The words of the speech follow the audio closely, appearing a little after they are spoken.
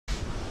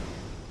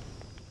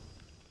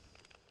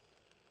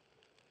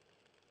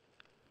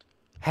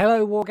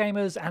Hello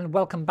Wargamers and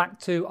welcome back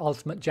to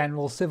Ultimate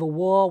General Civil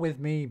War with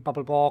me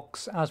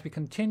Bubblebox as we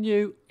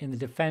continue in the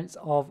defence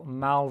of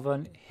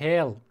Malvern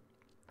Hill.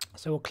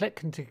 So we'll click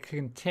to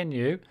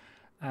continue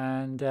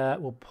and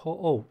we'll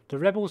put, the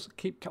rebels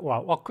keep,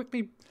 well I'll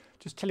quickly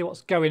just tell you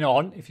what's going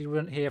on if you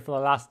weren't here for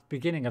the last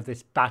beginning of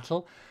this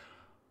battle.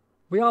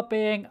 We are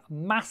being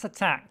mass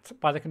attacked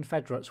by the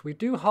Confederates. We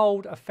do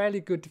hold a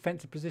fairly good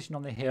defensive position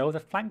on the hill. They've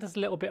flanked us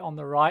a little bit on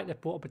the right. They've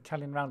brought a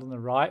battalion round on the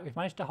right. We've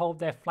managed to hold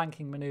their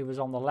flanking manoeuvres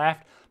on the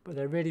left, but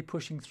they're really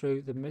pushing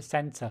through the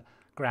centre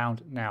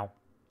ground now.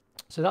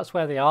 So that's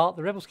where they are.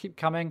 The rebels keep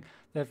coming.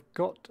 They've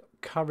got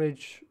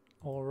courage.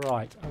 All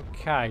right.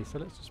 Okay, so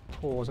let's just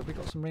pause. Have we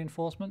got some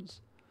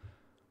reinforcements?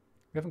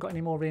 We haven't got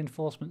any more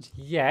reinforcements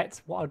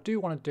yet. What I do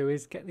want to do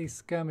is get these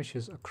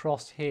skirmishers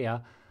across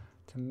here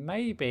to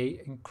maybe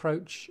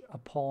encroach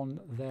upon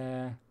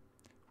their...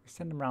 We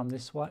send them around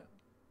this way.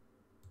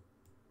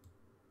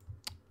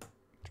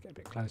 To get a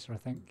bit closer, I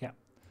think. Yeah.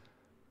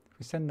 If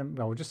we send them...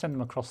 Well, we'll just send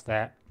them across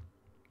there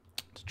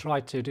to try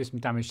to do some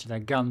damage to their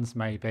guns,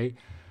 maybe.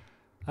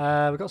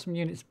 We've got some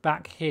units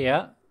back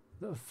here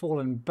that have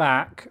fallen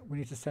back. We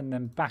need to send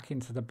them back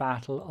into the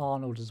battle.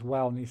 Arnold as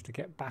well needs to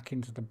get back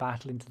into the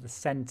battle, into the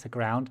centre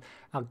ground.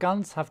 Our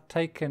guns have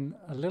taken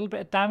a little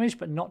bit of damage,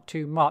 but not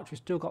too much. We've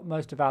still got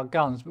most of our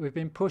guns, but we've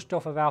been pushed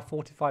off of our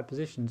fortified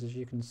positions, as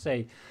you can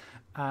see.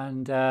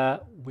 And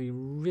we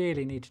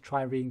really need to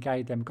try and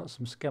re-engage them. We've got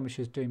some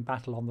skirmishers doing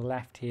battle on the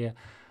left here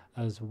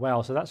as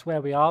well. So that's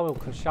where we are.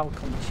 We shall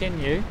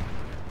continue.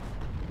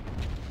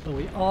 But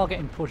we are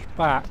getting pushed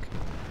back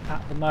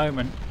at the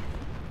moment.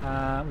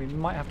 We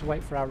might have to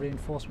wait for our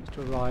reinforcements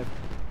to arrive.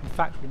 In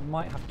fact, we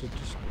might have to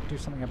just do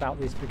something about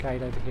this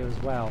brigade over here as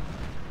well.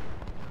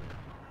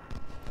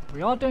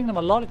 We are doing them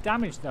a lot of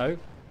damage though,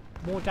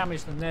 more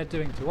damage than they're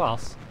doing to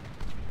us,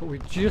 but we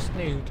just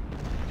need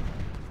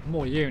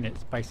more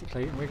units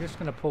basically, and we're just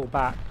going to pull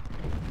back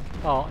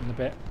Barton a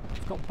bit.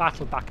 We've got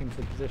battle back into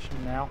position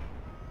now.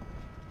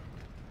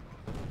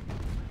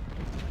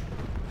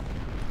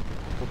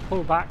 We'll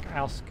pull back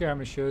our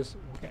skirmishers,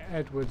 we'll get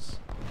Edwards.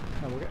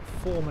 We'll get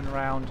Foreman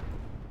around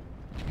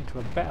into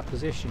a better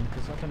position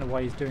because I don't know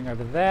what he's doing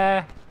over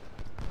there.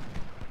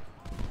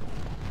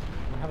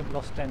 We haven't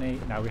lost any.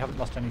 No, we haven't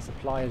lost any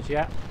suppliers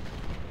yet.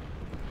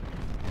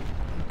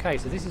 Okay,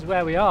 so this is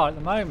where we are at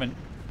the moment.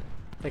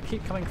 They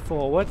keep coming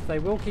forward. They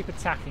will keep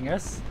attacking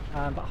us,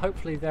 but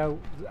hopefully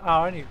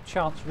our only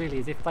chance really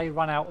is if they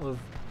run out of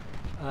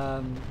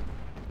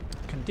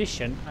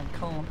condition and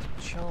can't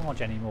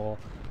charge anymore.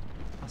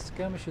 Our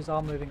skirmishers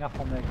are moving up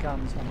on their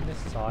guns on this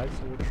side,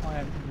 so we'll try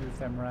and move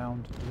them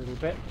around a little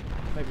bit.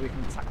 Maybe we can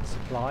attack the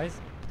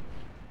supplies.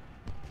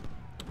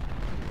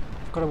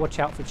 We've got to watch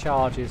out for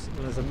charges.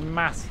 There's a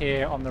mass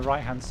here on the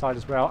right hand side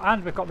as well,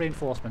 and we've got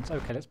reinforcements.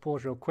 Okay, let's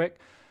pause real quick.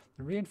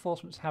 The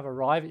reinforcements have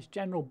arrived. It's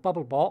General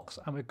Bubblebox,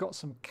 and we've got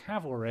some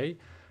cavalry.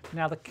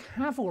 Now the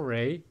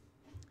cavalry,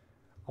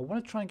 I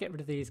want to try and get rid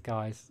of these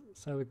guys.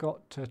 So we've got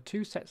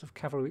two sets of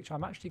cavalry, which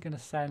I'm actually going to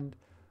send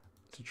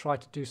to try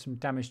to do some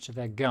damage to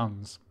their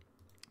guns.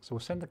 So we'll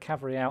send the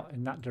cavalry out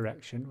in that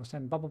direction. We'll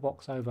send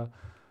Bubblebox over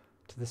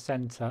to the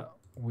centre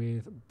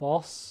with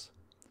Boss.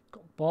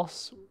 Got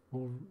Boss.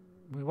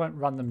 We won't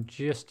run them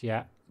just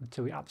yet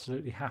until we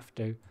absolutely have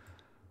to.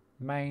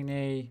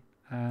 Maney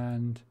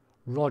and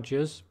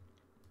Rogers.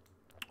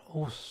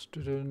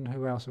 Austin,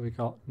 who else have we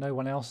got? No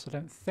one else, I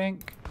don't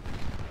think.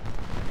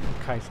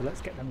 Okay, so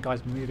let's get them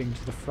guys moving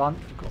to the front.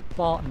 We've got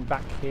Barton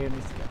back here,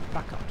 needs to get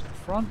back up to the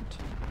front.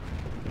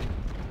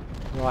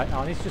 Right, now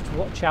I need to just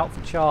watch out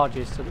for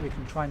charges so that we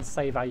can try and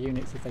save our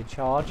units if they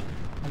charge,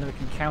 and then we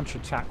can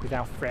counter-attack with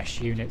our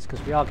fresh units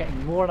because we are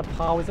getting more on a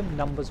par with them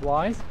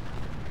numbers-wise.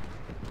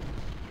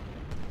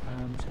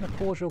 I'm just going to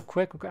pause real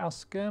quick. We've got our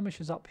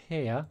skirmishers up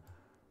here,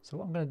 so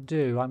what I'm going to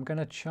do, I'm going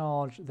to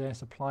charge their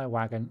supply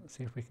wagon,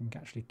 see if we can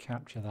actually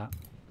capture that.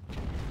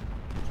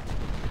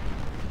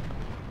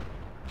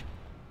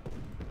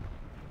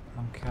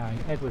 Okay,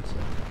 Edwards.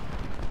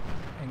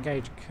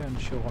 Engage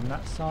Kearnshaw on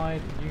that side.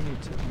 You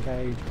need to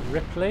engage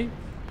Ripley.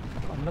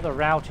 I've got another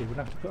routed. We're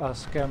going to have to put our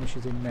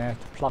skirmishers in there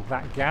to plug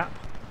that gap.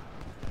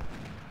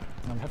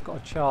 And we have got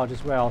a charge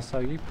as well, so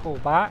you pull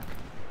back.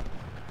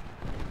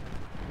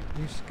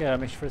 You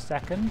skirmish for a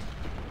second.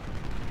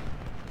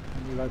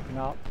 And you open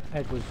up.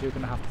 Edwards, you're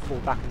going to have to fall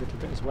back a little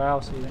bit as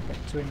well, so you don't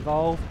get too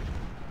involved.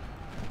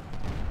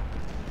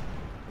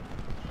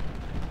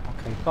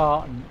 Okay,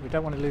 Barton. We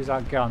don't want to lose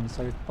our guns,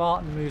 so if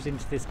Barton moves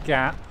into this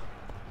gap,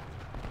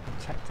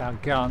 protect our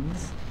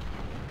guns.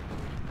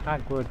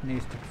 Hagwood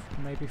needs to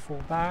maybe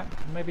fall back.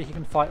 Maybe he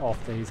can fight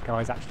off these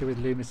guys actually with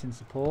Loomis in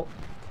support.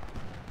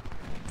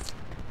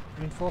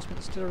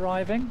 Reinforcements still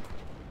arriving.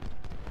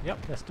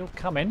 Yep, they're still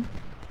coming.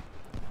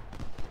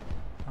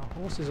 Our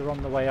horses are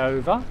on the way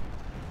over.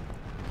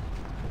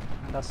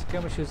 And our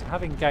skirmishers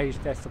have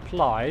engaged their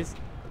supplies.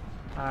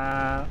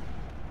 But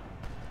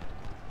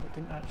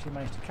didn't actually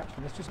manage to catch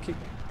them. Let's just keep...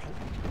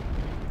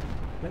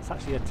 Let's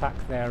actually attack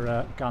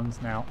their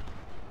guns now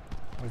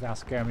with our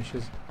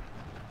skirmishers.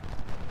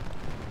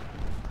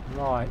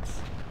 Right,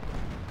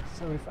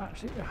 so we've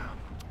actually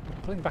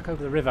pulling back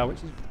over the river,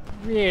 which is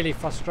really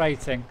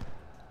frustrating.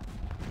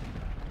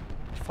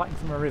 Fighting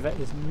from a river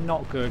is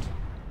not good.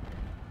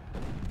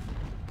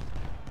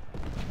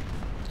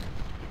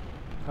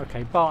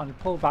 Okay, Barton,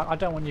 pull back. I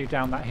don't want you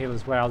down that hill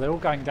as well. They're all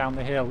going down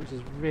the hill, which is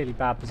a really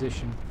bad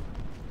position.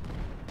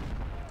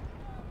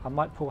 I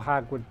might pull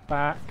Hagwood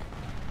back.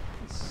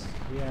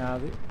 Yeah,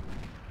 the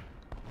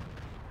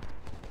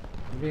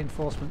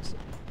reinforcements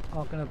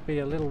are going to be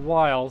a little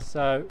while,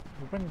 so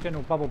we'll bring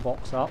General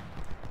Bubblebox up.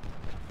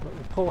 But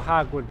we'll pull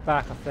Hagwood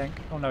back, I think.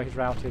 Oh no, he's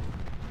routed.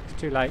 It's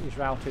too late, he's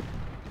routed.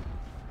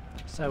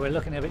 So we're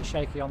looking a bit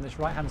shaky on this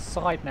right-hand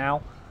side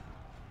now.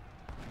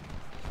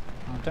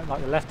 I don't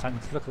like the left-hand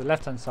look at the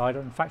left-hand side.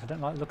 In fact, I don't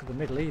like the look at the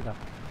middle either.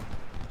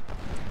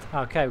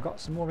 Okay, we've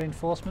got some more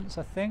reinforcements,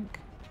 I think.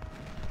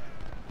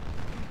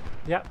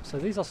 Yep, so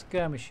these are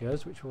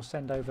skirmishers, which we'll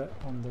send over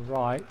on the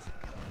right.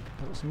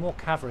 We've got some more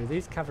cavalry.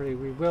 These cavalry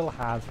we will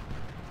have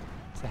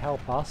to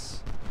help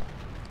us.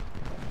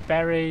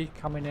 Berry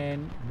coming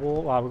in.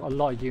 War. Well, we've got a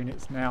lot of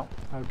units now.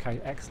 Okay,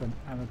 excellent.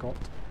 And we've got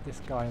this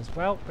guy as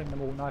well. Bring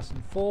them all nice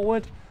and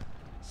forward.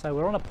 So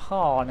we're on a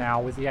par now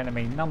with the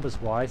enemy,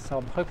 numbers-wise. So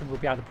I'm hoping we'll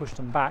be able to push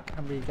them back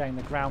and regain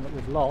the ground that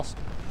we've lost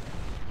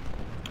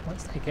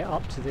once they get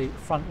up to the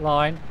front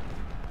line.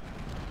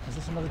 Is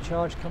this another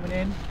charge coming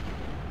in?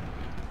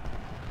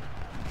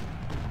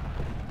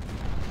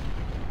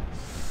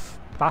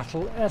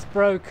 Battle is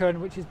broken,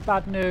 which is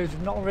bad news.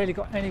 We've not really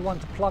got anyone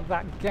to plug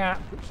that gap,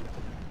 which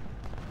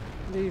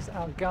leaves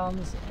our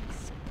guns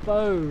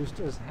exposed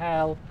as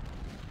hell.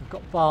 We've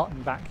got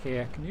Barton back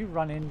here. Can you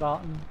run in,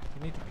 Barton?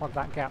 We need to plug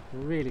that gap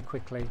really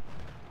quickly.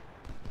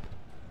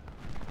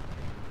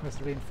 Where's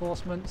the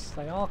reinforcements?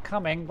 They are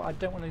coming, but I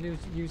don't want to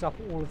use up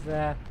all of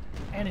their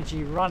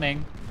energy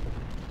running.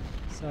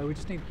 So we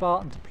just need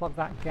Barton to plug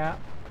that gap.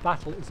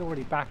 Battle is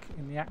already back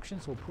in the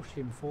action, so we'll push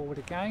him forward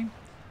again.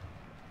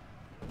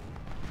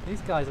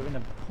 These guys are in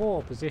a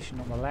poor position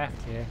on the left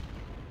here.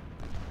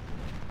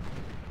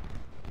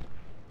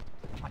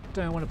 I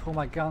don't want to pull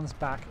my guns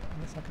back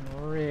unless I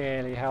can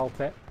really help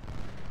it.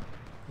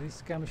 These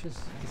skirmishers,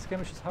 the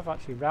skirmishers have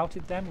actually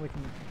routed them. We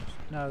can,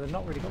 no, they've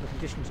not really got the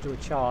condition to do a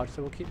charge,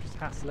 so we'll keep just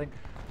hassling.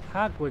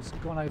 Hagwood's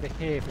gone over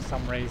here for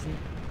some reason.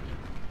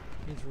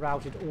 He's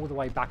routed all the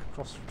way back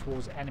across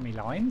towards enemy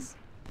lines.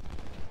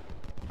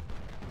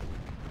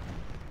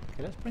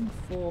 Okay, let's bring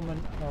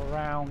Foreman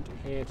around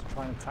here to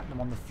try and attack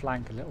them on the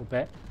flank a little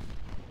bit.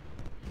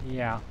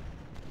 Yeah.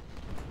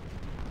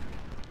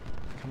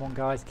 Come on,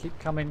 guys, keep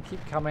coming,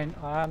 keep coming.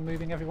 I am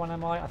moving everyone,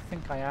 am I? I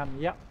think I am,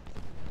 yep.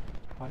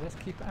 Right, let's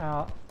keep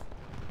our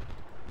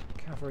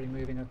cavalry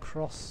moving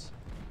across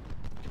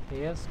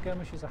here.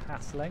 Skirmishers are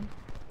hassling.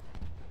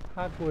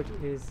 Hagwood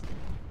is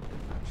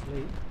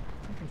actually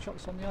taking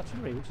shots on the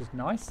artillery, which is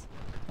nice.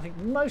 I think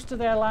most of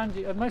their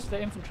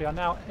infantry are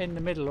now in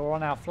the middle or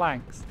on our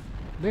flanks.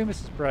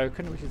 Loomis is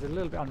broken, which is a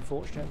little bit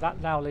unfortunate.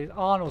 That now leaves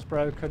Arnold's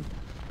broken.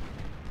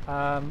 We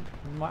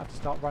might have to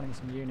start running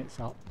some units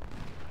up.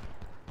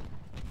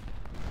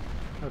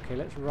 Okay,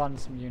 let's run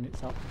some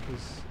units up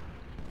because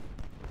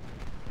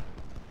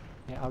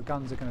yeah, our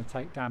guns are going to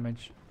take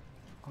damage.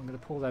 I'm going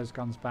to pull those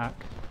guns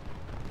back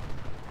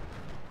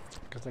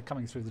because they're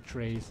coming through the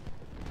trees.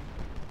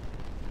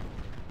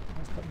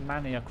 Let's put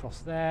Manny across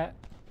there.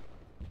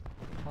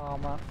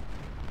 Palmer,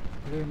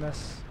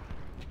 Loomis,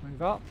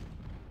 move up.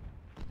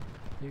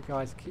 You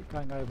guys keep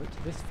going over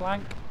to this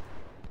flank.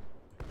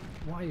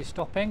 Why are you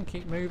stopping?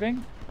 Keep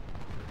moving.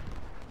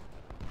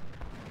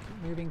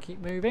 Keep moving, keep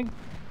moving.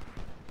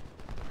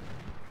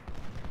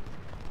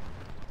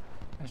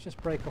 Let's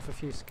just break off a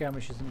few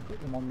skirmishes and put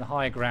them on the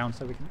high ground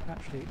so we can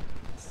actually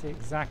see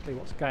exactly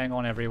what's going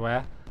on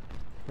everywhere.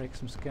 Break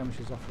some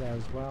skirmishes off there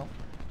as well.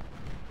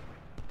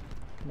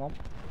 Come on.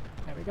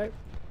 There we go.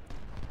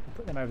 We'll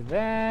put them over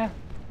there.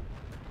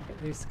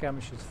 Get these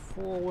skirmishes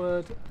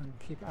forward and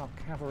keep our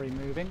cavalry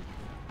moving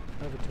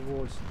over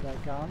towards their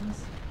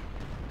guns.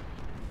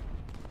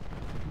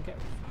 We can get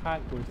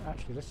Hagwood.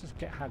 Actually, let's just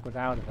get Hagwood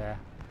out of there.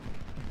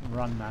 You can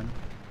run, man.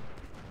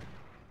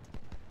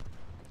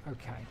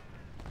 Okay.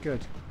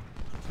 Good.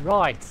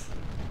 Right.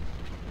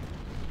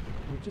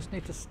 We just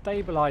need to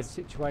stabilise the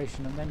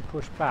situation and then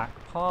push back.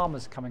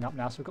 Palmer's coming up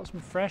now, so we've got some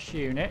fresh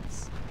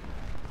units.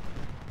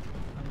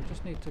 And we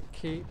just need to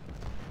keep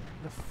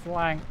the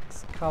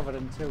flanks covered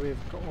until we've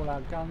got all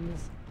our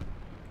guns.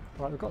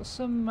 Right, we've got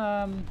some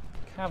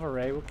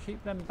cavalry. We'll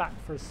keep them back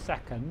for a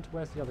second.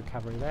 Where's the other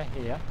cavalry? They're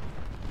here.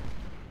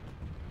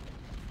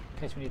 In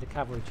case we need a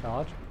cavalry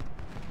charge.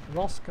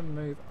 Ross can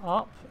move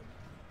up.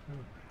 We've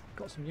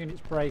got some units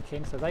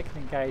breaking, so they can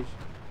engage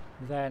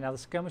there. Now the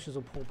skirmishers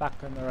will pull back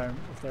on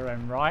their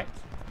own right.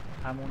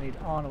 And we'll need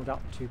Arnold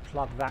up to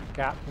plug that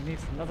gap. We need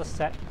another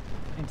set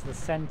into the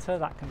centre.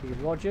 That can be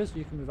Rogers.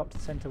 You can move up to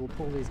the centre. We'll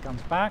pull these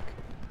guns back.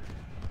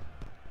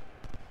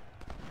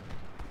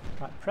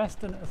 Right,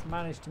 Preston has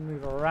managed to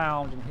move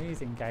around and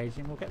he's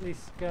engaging. We'll get these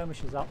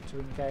skirmishers up to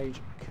engage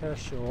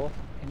Kershaw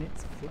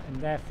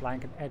in their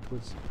flank, and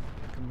Edwards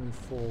can move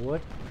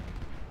forward.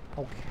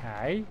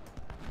 Okay.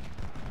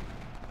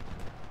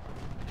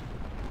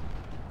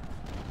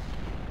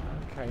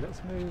 Okay,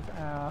 let's move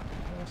our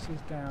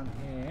horses down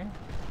here.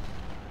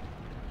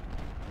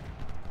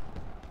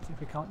 See if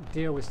we can't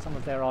deal with some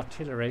of their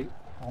artillery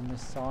on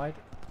this side.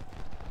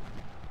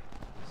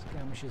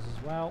 Skirmishes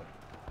as well.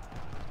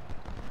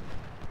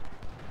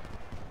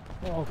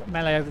 Oh, I've got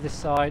melee over this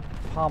side.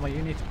 Palmer,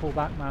 you need to pull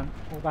back, man.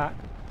 Pull back.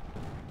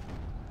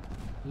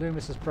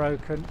 Loomis is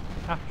broken.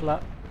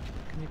 Appler,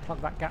 can you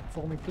plug that gap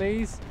for me,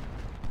 please?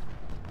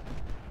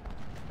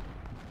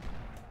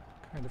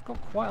 Okay, they've got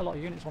quite a lot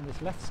of units on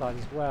this left side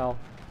as well.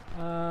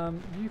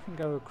 You can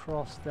go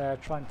across there,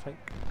 try and take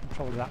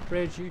control of that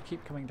bridge. You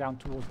keep coming down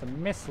towards the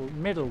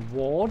middle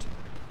ward.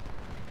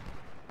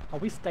 Are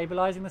we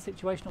stabilising the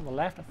situation on the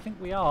left? I think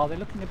we are. They're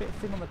looking a bit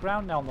thin on the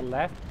ground now on the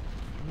left.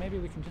 Maybe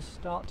we can just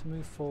start to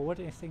move forward.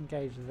 Let's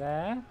engage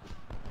there.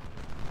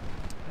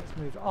 Let's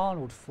move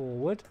Arnold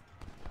forward.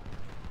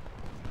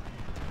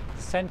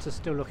 The centre's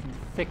still looking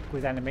thick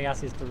with enemy,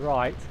 as is the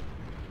right.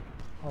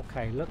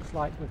 Okay, looks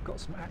like we've got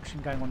some action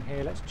going on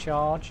here. Let's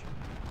charge.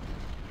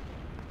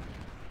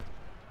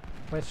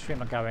 Where's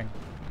Shrimmer going?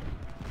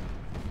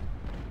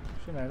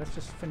 Shrimmer, let's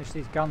just finish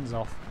these guns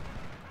off.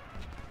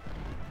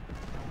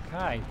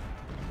 Okay.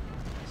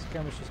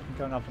 Skirmishers can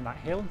go up on that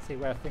hill and see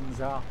where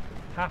things are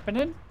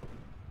happening.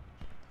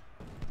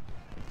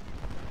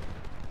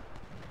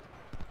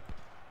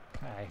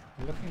 Okay,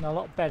 we're looking a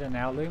lot better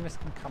now. Loomis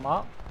can come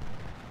up.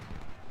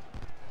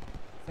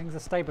 Things are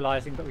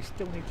stabilising, but we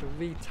still need to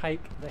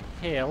retake the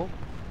hill.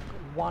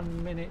 Got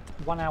 1 minute,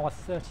 1 hour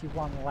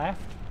 31 left.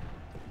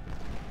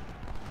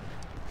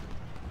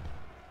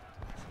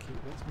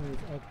 Let's move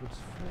Edwards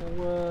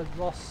forward,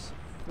 Ross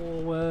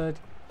forward.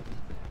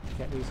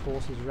 Get these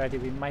horses ready.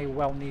 We may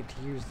well need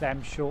to use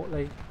them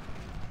shortly.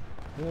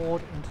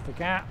 Ward into the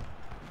gap.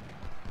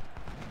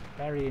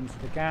 Berry into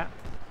the gap.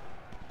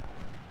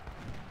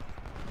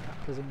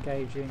 Captors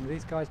engaging.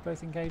 These guys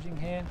both engaging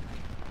here.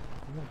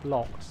 You're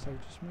blocked, so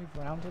just move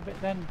around a bit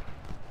then.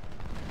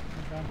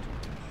 Move around.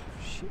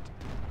 Oh, shit.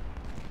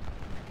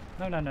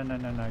 No, no, no, no,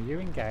 no, no. You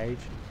engage.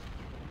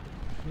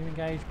 Can you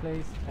engage,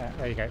 please?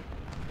 There you go.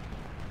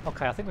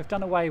 Okay, I think we've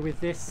done away with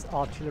this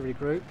artillery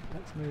group.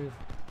 Let's move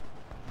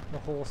the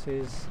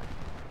horses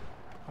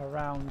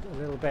around a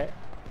little bit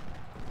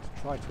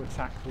to try to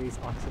attack these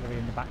artillery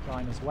in the back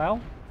line as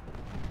well.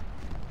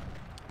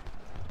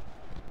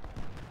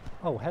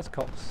 Oh,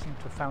 Hescox seem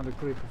to have found a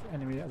group of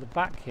enemy at the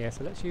back here,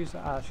 so let's use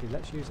our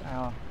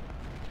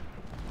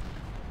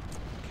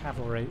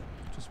cavalry,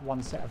 just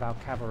one set of our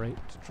cavalry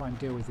to try and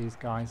deal with these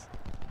guys.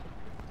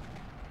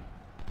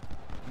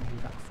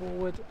 Move back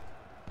forward.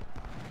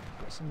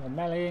 Got some more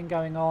meleeing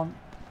going on.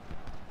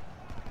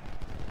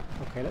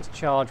 Okay, let's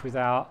charge with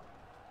our.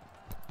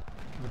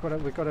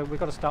 We've got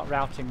to start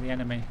routing the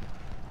enemy,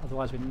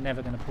 otherwise we're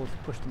never going to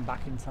push them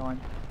back in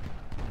time.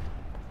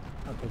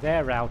 Okay,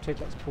 they're routed.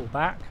 Let's pull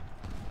back.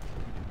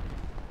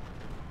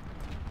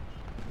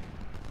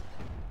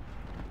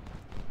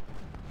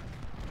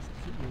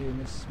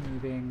 Loomis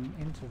moving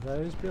into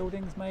those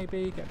buildings,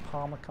 maybe get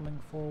Palmer coming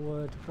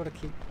forward. We've got to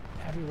keep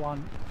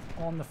everyone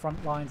on the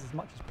front lines as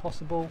much as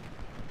possible.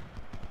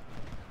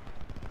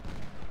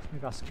 Let's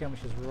move our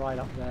skirmishers right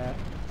up there.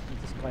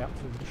 Move this guy up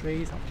through the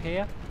trees up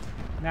here.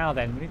 Now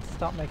then, we need to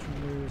start making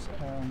moves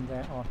on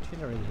their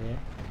artillery here.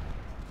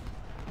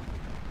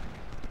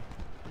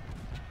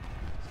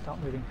 Start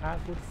moving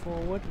Hadwood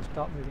forward. We'll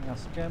start moving our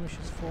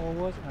skirmishers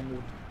forward, and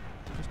we'll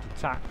just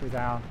attack with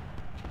our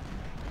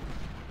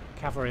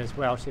cavalry as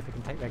well, see if we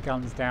can take their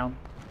guns down.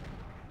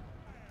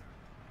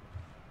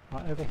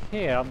 Right, over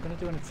here I'm going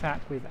to do an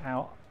attack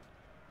without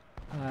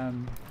to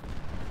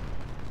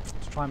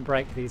try and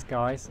break these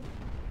guys.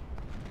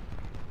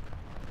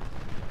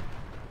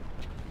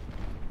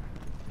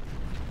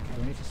 Okay,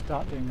 we need to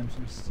start doing them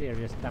some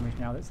serious damage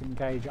now. Let's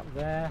engage up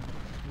there,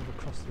 move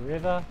across the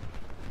river.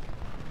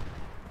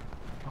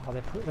 Oh,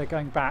 they're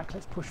going back.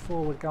 Let's push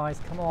forward, guys.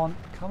 Come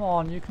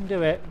on, you can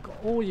do it. We've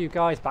got all you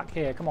guys back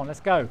here. Come on, let's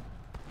go.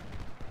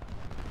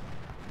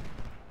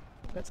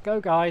 Let's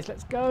go, guys,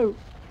 let's go!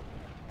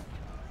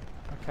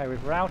 Okay,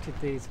 we've routed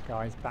these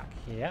guys back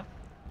here.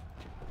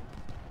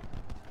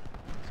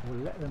 So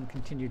we'll let them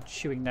continue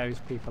chewing those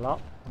people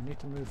up. We need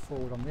to move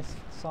forward on this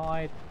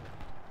side.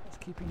 Let's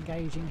keep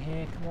engaging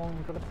here. Come on,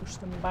 we've got to push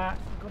them back.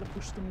 We've got to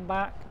push them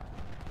back.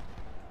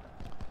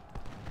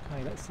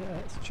 Okay, let's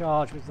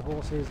charge with the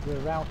horses. We're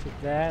routed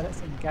there.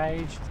 Let's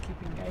engage. Let's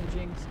keep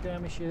engaging.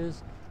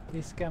 Skirmishers.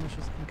 These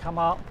skirmishers can come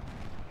up.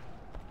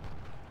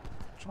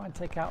 Try and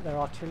take out their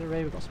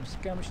artillery. We've got some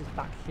skirmishers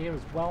back here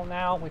as well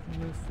now. We can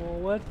move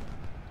forward.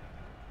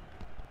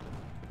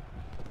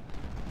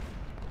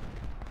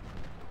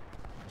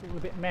 It's all a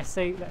bit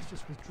messy. Let's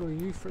just withdraw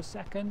you for a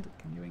second.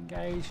 Can you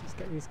engage? Let's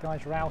get these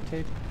guys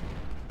routed.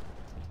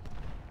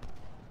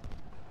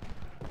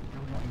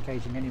 You're not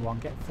engaging anyone.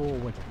 Get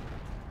forward.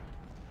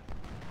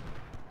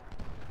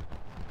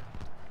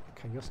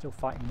 Okay, you're still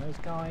fighting those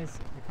guys.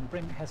 We can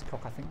bring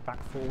Hescock, I think,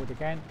 back forward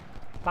again.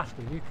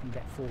 Battle, you can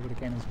get forward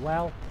again as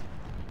well.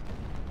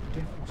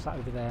 What's that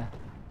over there?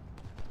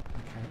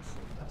 Okay,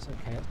 that's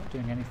okay, it's not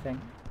doing anything.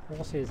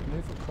 Horses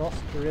move across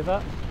the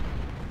river.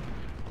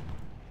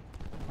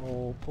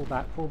 Oh, pull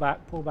back, pull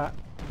back, pull back.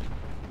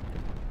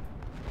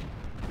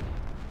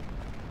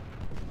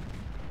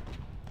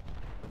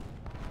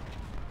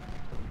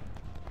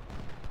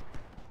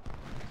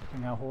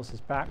 Bring our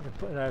horses back.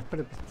 We've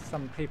put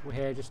some people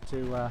here just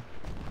to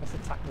let's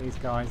attack these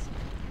guys.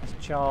 Let's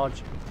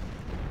charge.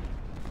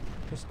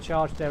 Just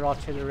charge their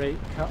artillery.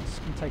 Cuts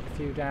can take a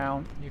few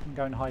down. You can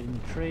go and hide in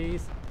the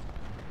trees.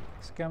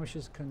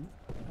 Skirmishers can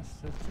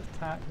let's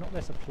attack, not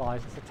their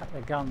supplies, let's attack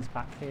their guns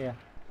back here.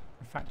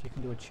 In fact, you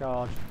can do a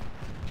charge.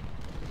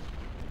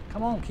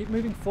 Come on, keep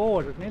moving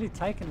forward. We've nearly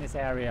taken this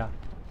area.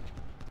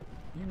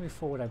 You move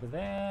forward over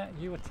there.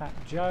 You attack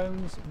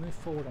Jones. Move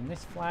forward on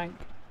this flank.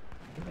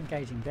 Keep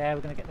engaging there.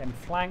 We're going to get them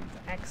flanked.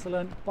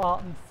 Excellent.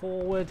 Barton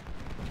forward.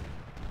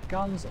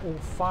 Guns all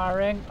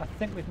firing. I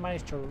think we've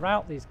managed to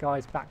rout these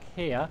guys back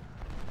here.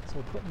 So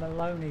we'll put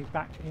Maloney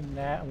back in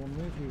there and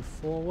we'll move you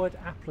forward.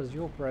 Applers,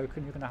 you're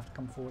broken. You're going to have to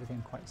come forward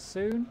again quite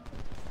soon.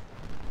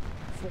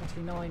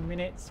 49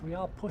 minutes. We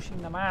are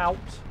pushing them out.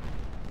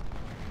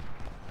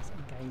 Let's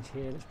engage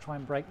here. Let's try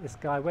and break this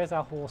guy. Where's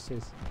our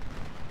horses?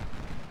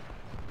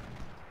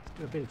 Let's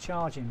do a bit of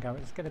charging going.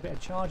 Let's get a bit of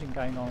charging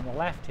going on the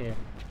left here.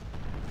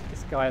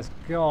 This guy has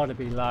got to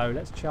be low.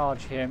 Let's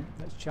charge him.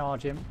 Let's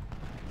charge him.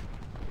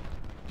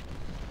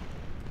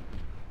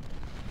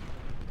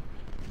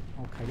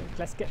 Okay,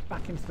 let's get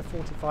back into the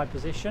fortified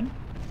position.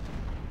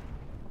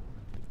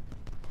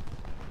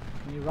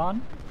 Can you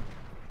run?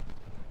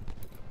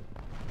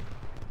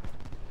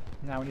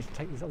 Now we need to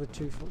take these other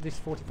two, this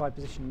fortified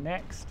position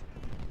next.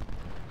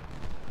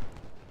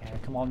 Yeah,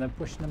 come on, they're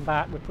pushing them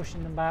back. We're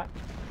pushing them back.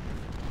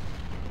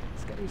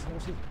 Let's get these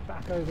horses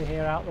back over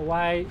here out of the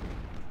way.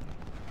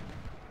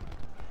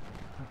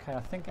 Okay,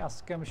 I think our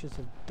skirmishers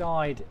have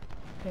died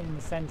in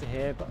the centre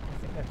here, but I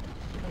think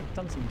they've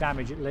done some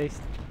damage at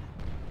least.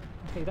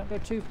 Okay, don't go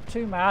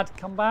too mad.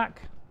 Come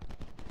back.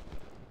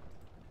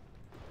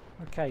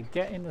 Okay,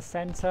 get in the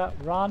centre.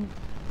 Run.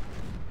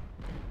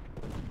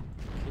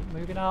 Keep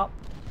moving up.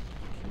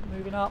 Keep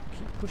moving up.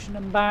 Keep pushing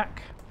them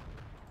back.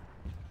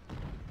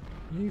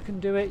 You can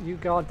do it. You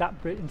guard that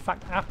bridge. In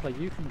fact, Appler,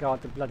 you can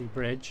guard the bloody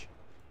bridge.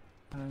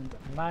 And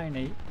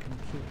Maoney can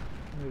keep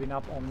moving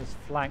up on this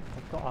flank.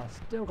 They've got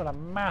still got a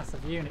mass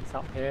of units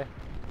up here.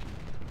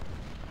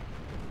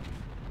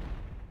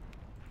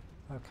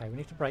 Okay, we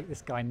need to break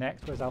this guy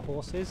next. Where's our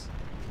horses?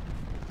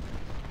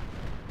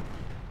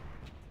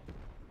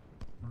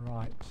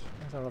 Right,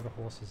 where's our other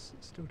horses?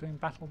 Still doing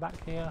battle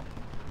back here.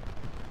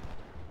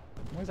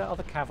 Where's that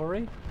other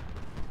cavalry?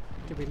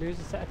 Did we lose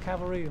a set of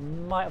cavalry? We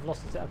might have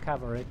lost a set of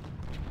cavalry.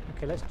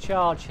 Okay, let's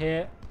charge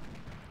here.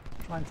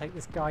 Try and take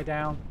this guy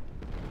down.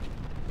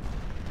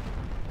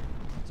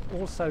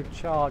 Let's also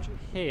charge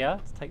here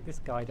to take this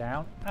guy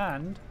down,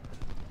 and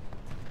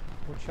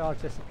we'll charge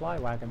the supply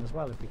wagon as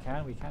well if we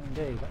can. We can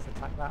indeed. Let's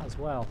attack that as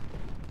well.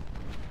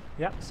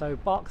 Yep, so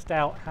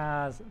Barkstout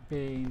has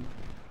been...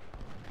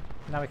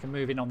 Now we can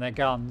move in on their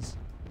guns.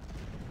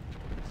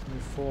 Let's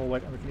move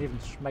forward, and we can even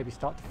maybe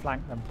start to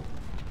flank them.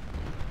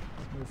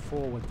 Let's move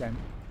forward then.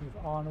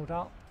 Move Arnold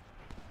up.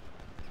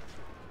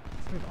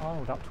 Let's move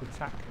Arnold up to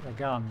attack their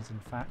guns, in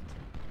fact.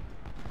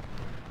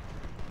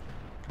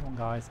 Come on,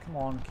 guys. Come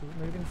on. Keep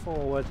moving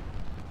forward.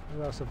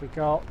 Who else have we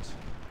got?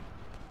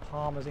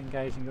 Palmer's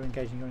engaging. You're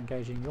engaging. You're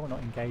engaging. You're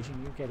not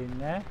engaging. You get in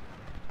there.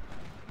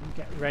 You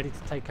get ready to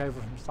take over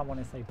from someone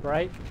if they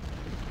break.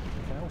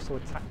 We can also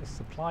attack this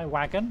supply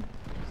wagon.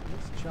 So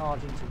let's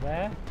charge into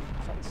there.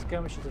 Looks like the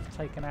skirmishers have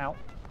taken out,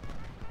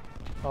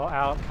 or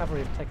our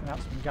cavalry have taken out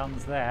some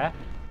guns there.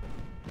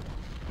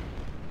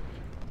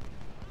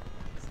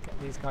 Let's get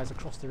these guys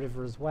across the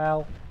river as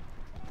well.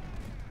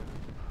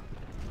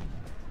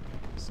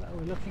 So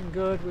we're looking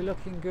good, we're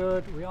looking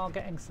good. We are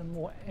getting some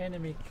more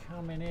enemy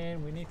coming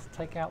in. We need to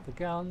take out the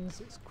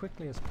guns as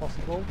quickly as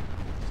possible.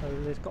 So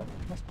let's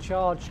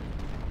charge.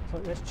 So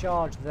let's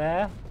charge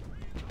there.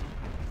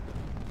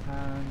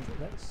 And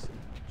let's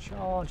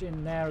charge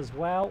in there as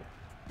well.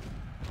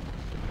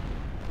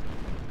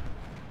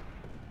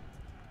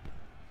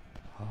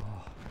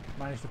 Oh,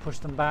 managed to push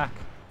them back.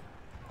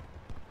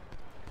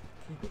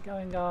 Keep it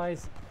going,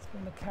 guys. Let's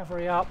bring the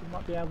cavalry up. We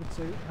might be able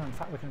to... Oh, in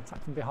fact, we can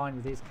attack from behind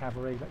with these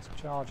cavalry. Let's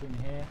charge in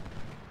here.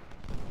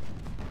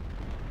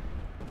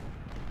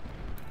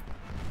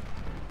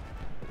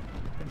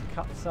 Bring the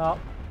cuts up.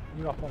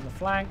 You up on the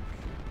flank.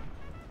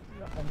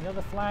 You up on the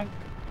other flank.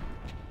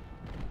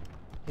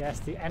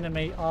 Yes, the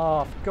enemy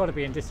are got to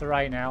be in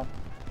disarray now.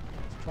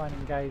 Let's try and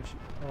engage.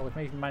 Oh, we've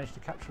even managed to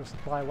capture a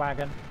supply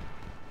wagon.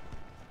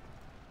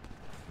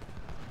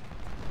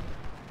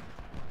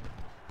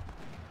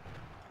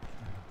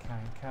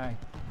 Okay.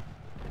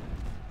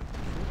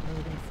 Keep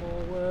moving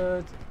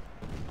forward.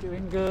 We're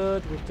doing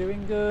good. We're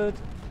doing good.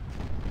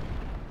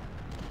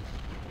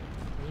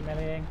 Are you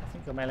meleeing? I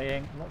think you're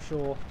meleeing. I'm not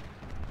sure.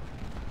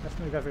 Let's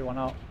move everyone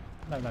up.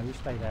 No, you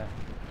stay there.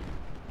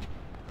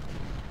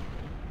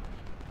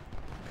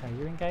 Okay,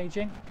 you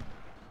engaging?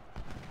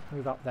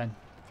 Move up then.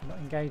 If you're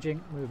not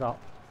engaging, move up.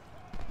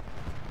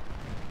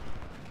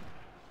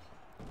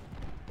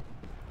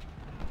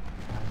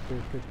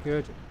 Okay,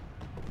 good.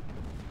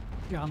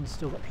 Guns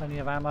still got plenty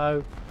of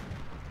ammo.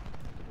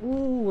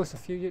 Ooh, there's a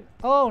few.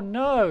 Oh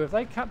no! Have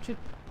they captured?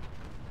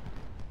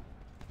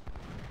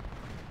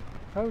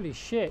 Holy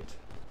shit!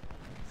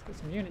 Let's get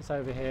some units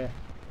over here.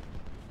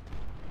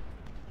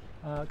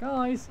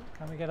 Guys,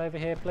 can we get over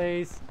here,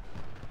 please?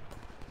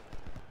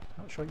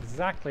 Not sure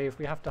exactly if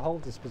we have to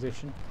hold this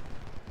position.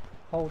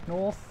 Hold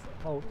north,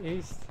 hold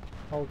east,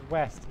 hold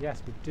west.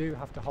 Yes, we do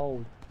have to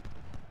hold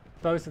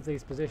both of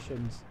these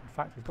positions. In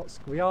fact,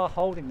 we are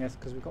holding this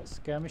because we've got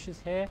skirmishers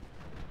here.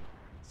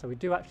 So we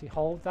do actually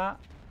hold that,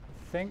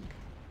 I think.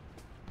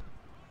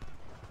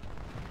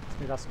 Let's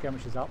move our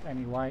skirmishers up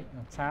anyway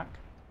and attack.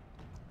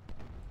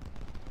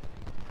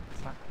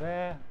 Attack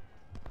there.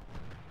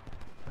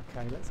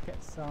 Okay, let's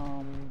get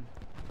some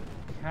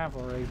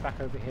cavalry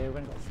back over here. We've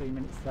only got 3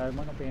 minutes though,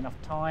 might not be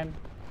enough time.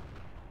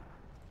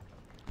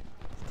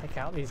 Let's take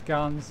out these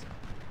guns.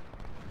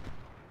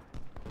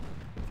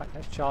 In fact,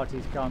 let's charge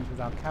these guns with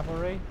our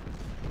cavalry.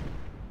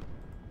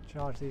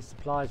 Charge these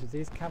supplies with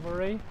these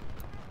cavalry.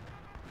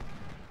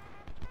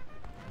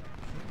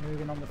 Keep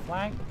moving on the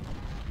flank.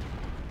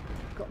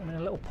 Got them in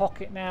a little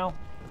pocket now.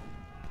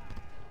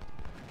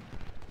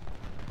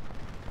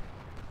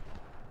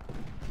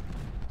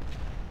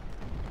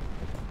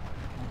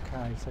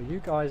 Okay, so you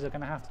guys are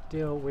going to have to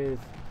deal with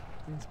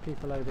these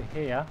people over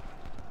here.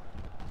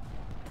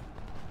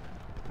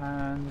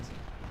 And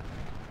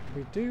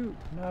we do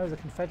know the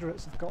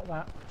Confederates have got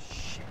that.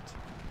 Shit.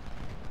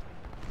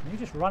 Can you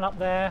just run up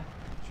there?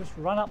 Just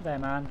run up there,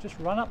 man. Just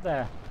run up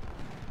there.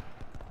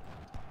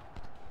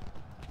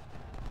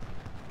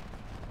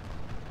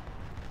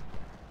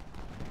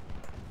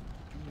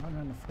 Run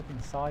on the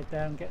flipping side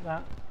there and get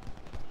that.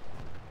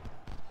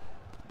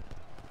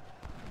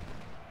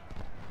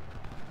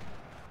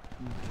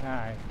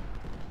 Okay.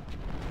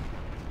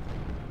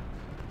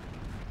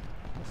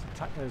 Let's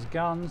attack those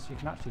guns. You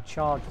can actually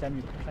charge them.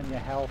 You've got plenty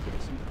of health. We've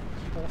got some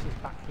horses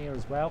back here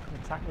as well. Can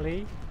attack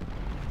Lee.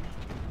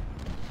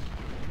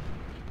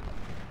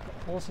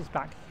 Got horses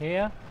back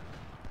here.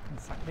 Can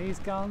attack these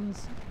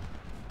guns.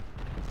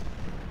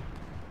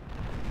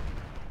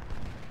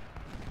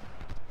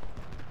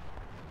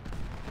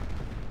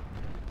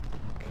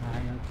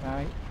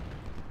 Okay.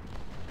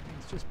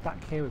 It's just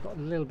back here. We've got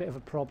a little bit of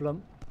a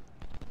problem.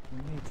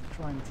 We need to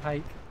try and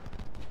take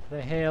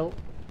the hill.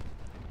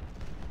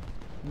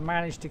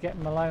 Manage to get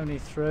Maloney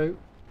through.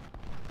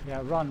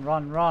 Yeah, run,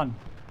 run, run.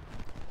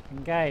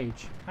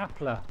 Engage.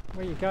 Appler,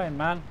 where are you going,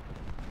 man?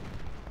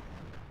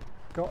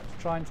 Got to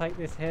try and take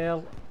this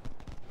hill.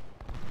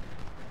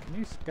 Can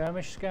you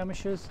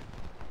skirmishers?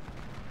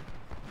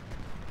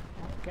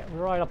 Get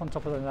right up on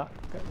top of them.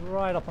 Get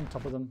right up on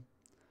top of them.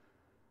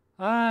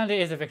 And it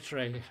is a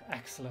victory.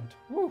 Excellent.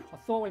 Woo, I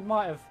thought we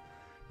might have...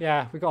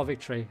 Yeah, we got a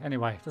victory.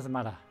 Anyway, doesn't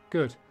matter.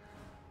 Good.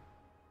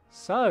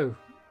 So,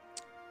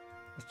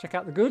 let's check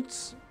out the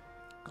goods.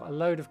 Got a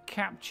load of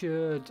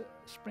captured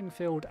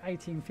Springfield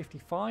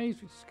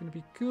 1855s, which is going to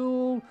be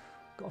cool.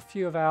 Got a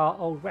few of our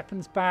old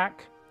weapons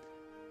back.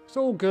 It's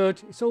all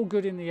good. It's all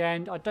good in the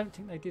end. I don't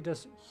think they did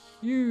us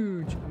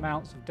huge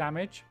amounts of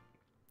damage.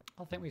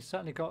 I think we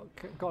certainly got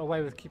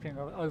away with keeping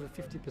over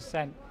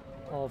 50%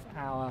 of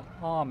our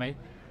army.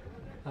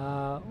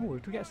 Oh,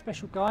 did we get a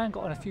special guy and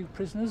got on a few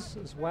prisoners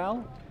as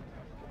well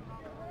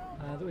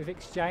that we've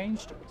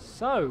exchanged.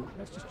 So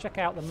let's just check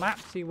out the map,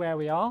 see where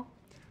we are.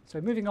 So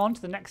moving on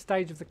to the next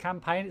stage of the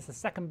campaign. It's the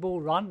second Bull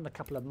Run and a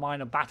couple of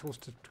minor battles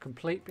to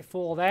complete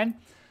before then.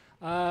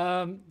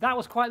 That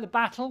was quite the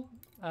battle.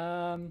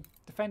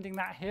 Defending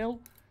that hill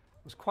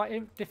was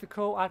quite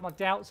difficult. I had my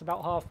doubts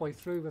about halfway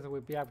through whether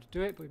we'd be able to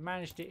do it, but we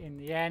managed it in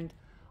the end.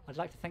 I'd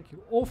like to thank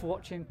you all for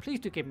watching. Please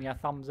do give me a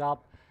thumbs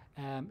up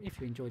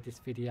if you enjoyed this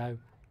video,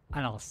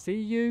 and I'll see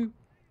you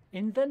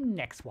in the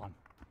next one.